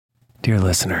Dear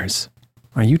listeners,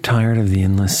 are you tired of the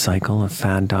endless cycle of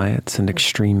fad diets and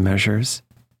extreme measures?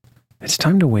 It's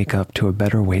time to wake up to a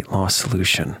better weight loss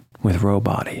solution with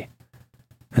Rowbody.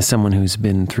 As someone who's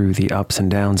been through the ups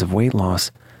and downs of weight loss,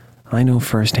 I know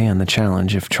firsthand the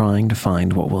challenge of trying to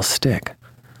find what will stick.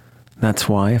 That's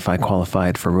why if I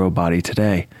qualified for Rowbody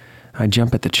today, I'd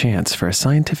jump at the chance for a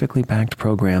scientifically backed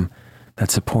program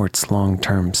that supports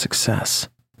long-term success.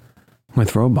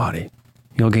 With Rowbody,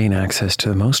 you'll gain access to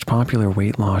the most popular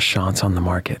weight loss shots on the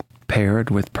market, paired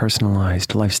with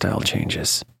personalized lifestyle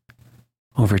changes.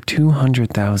 Over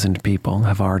 200,000 people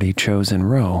have already chosen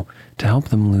Row to help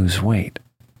them lose weight,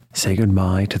 say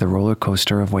goodbye to the roller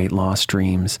coaster of weight loss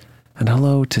dreams, and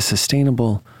hello to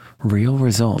sustainable, real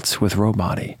results with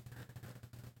Rowbody.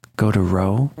 Go to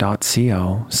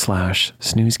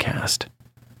row.co/snoozecast.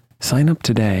 Sign up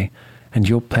today and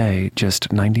you'll pay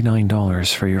just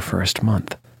 $99 for your first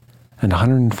month and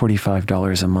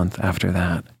 $145 a month after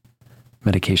that.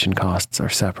 Medication costs are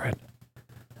separate.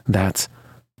 That's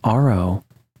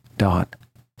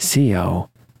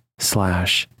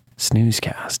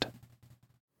ro.co/snoozecast.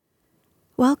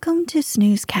 Welcome to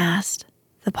Snoozecast,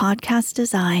 the podcast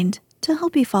designed to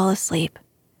help you fall asleep.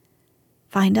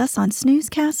 Find us on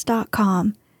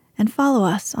snoozecast.com and follow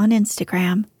us on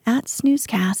Instagram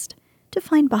 @snoozecast to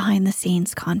find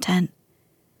behind-the-scenes content.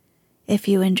 If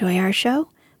you enjoy our show,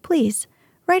 please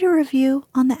write a review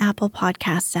on the Apple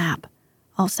Podcasts app.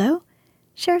 Also,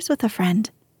 share us with a friend.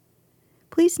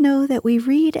 Please know that we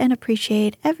read and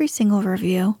appreciate every single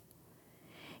review.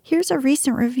 Here's a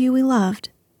recent review we loved.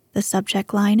 The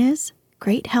subject line is,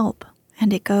 "Great help,"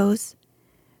 and it goes,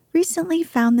 "Recently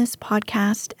found this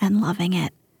podcast and loving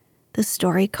it. The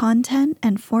story content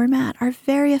and format are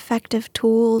very effective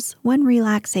tools when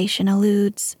relaxation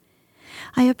eludes.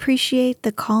 I appreciate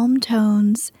the calm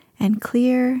tones and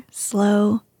clear,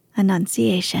 slow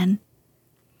enunciation."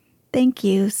 Thank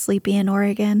you, Sleepy in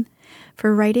Oregon,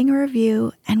 for writing a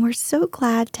review, and we're so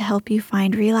glad to help you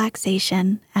find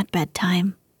relaxation at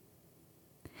bedtime.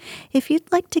 If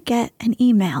you'd like to get an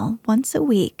email once a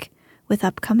week with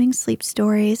upcoming sleep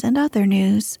stories and other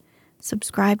news,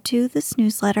 subscribe to this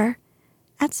newsletter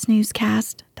at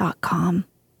snoozecast.com.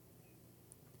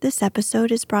 This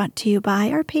episode is brought to you by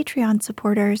our Patreon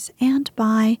supporters and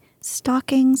by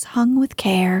Stockings Hung with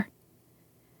Care.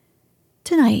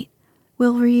 Tonight,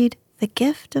 we'll read The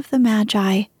Gift of the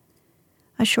Magi,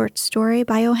 a short story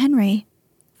by O. Henry,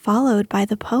 followed by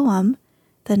the poem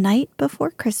The Night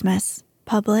Before Christmas,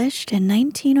 published in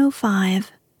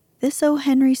 1905. This O.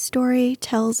 Henry story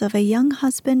tells of a young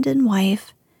husband and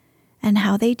wife and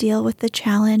how they deal with the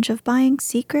challenge of buying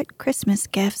secret Christmas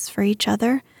gifts for each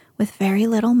other with very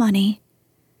little money.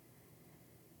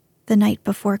 The Night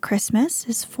Before Christmas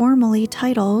is formally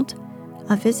titled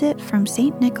A Visit from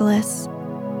St. Nicholas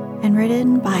and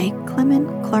written by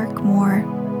Clement Clark Moore,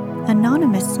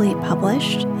 anonymously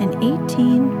published in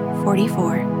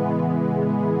 1844.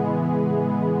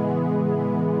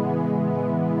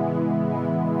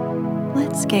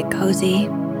 Let's get cozy.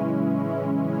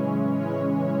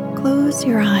 Close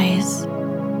your eyes.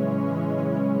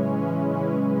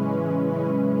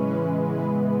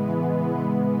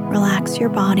 Relax your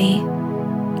body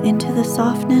into the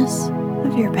softness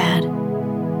of your bed.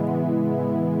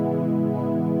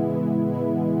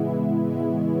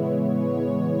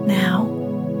 Now,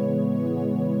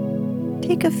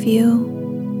 take a few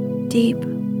deep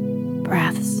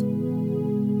breaths.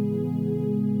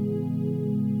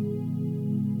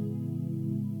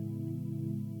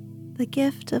 The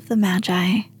Gift of the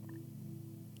Magi.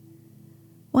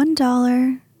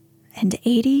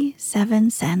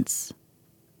 $1.87.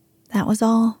 That was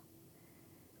all.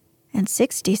 And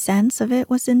 60 cents of it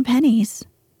was in pennies.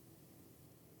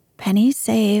 Pennies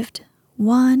saved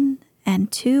 1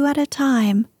 and 2 at a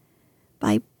time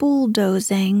by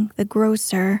bulldozing the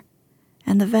grocer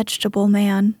and the vegetable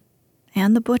man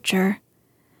and the butcher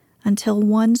until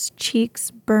one's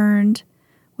cheeks burned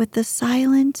with the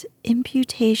silent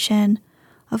imputation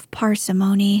of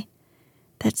parsimony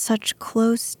that such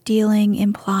close dealing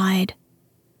implied.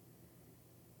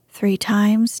 3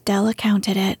 times Della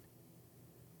counted it.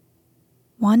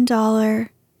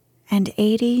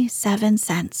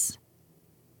 $1.87.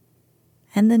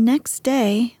 And the next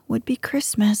day would be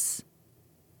Christmas.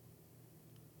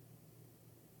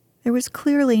 There was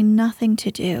clearly nothing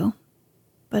to do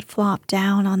but flop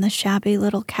down on the shabby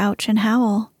little couch and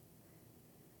howl.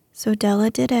 So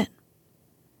Della did it,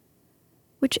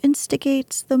 which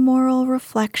instigates the moral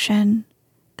reflection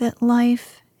that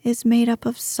life is made up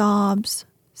of sobs,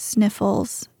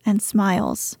 sniffles, and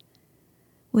smiles,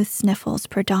 with sniffles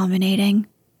predominating.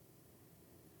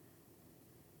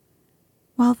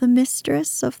 While the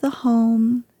mistress of the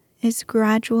home is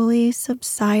gradually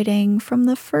subsiding from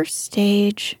the first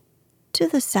stage to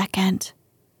the second,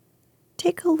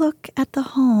 take a look at the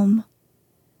home.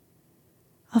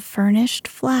 A furnished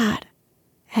flat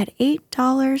at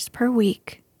 $8 per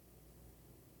week.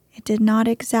 It did not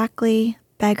exactly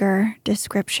beggar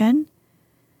description,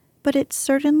 but it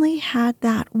certainly had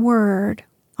that word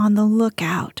on the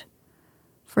lookout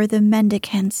for the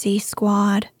mendicancy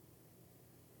squad.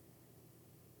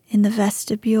 In the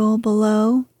vestibule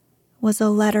below was a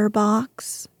letter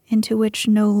box into which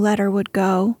no letter would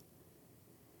go,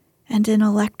 and an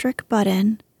electric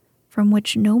button from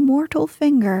which no mortal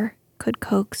finger could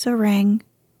coax a ring.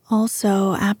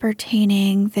 Also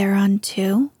appertaining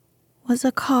thereunto was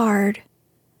a card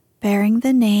bearing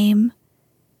the name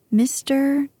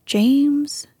Mr.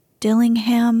 James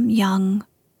Dillingham Young.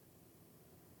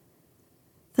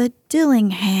 The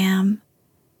Dillingham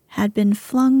had been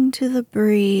flung to the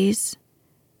breeze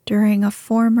during a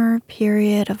former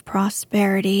period of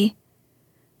prosperity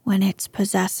when its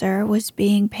possessor was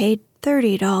being paid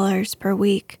 $30 per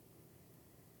week.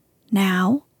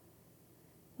 Now,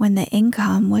 when the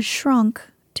income was shrunk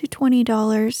to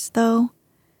 $20, though,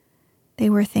 they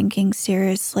were thinking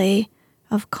seriously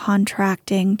of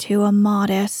contracting to a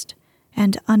modest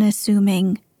and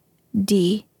unassuming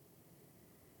D.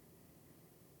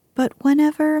 But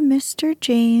whenever Mr.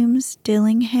 James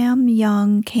Dillingham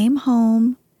Young came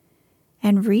home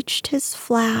and reached his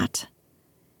flat,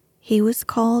 he was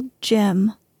called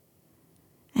Jim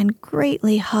and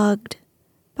greatly hugged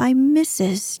by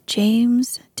Mrs.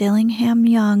 James Dillingham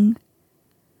Young,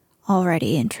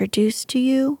 already introduced to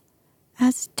you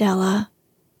as Della,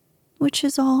 which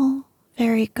is all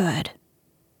very good.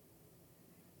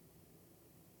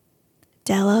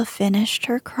 Della finished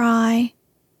her cry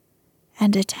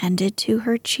and attended to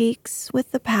her cheeks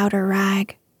with the powder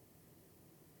rag.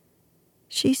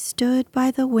 She stood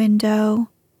by the window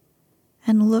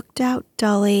and looked out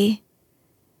dully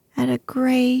at a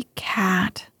gray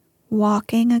cat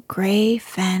walking a gray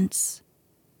fence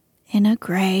in a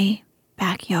gray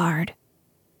backyard.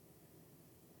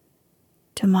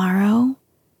 Tomorrow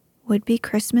would be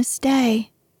Christmas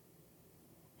Day,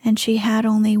 and she had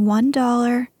only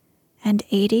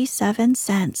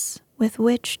 $1.87 with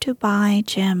which to buy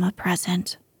Jim a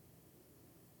present.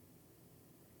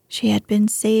 She had been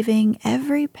saving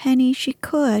every penny she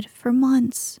could for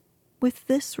months, with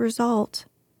this result.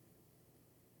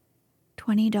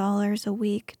 $20 a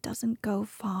week doesn't go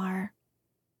far.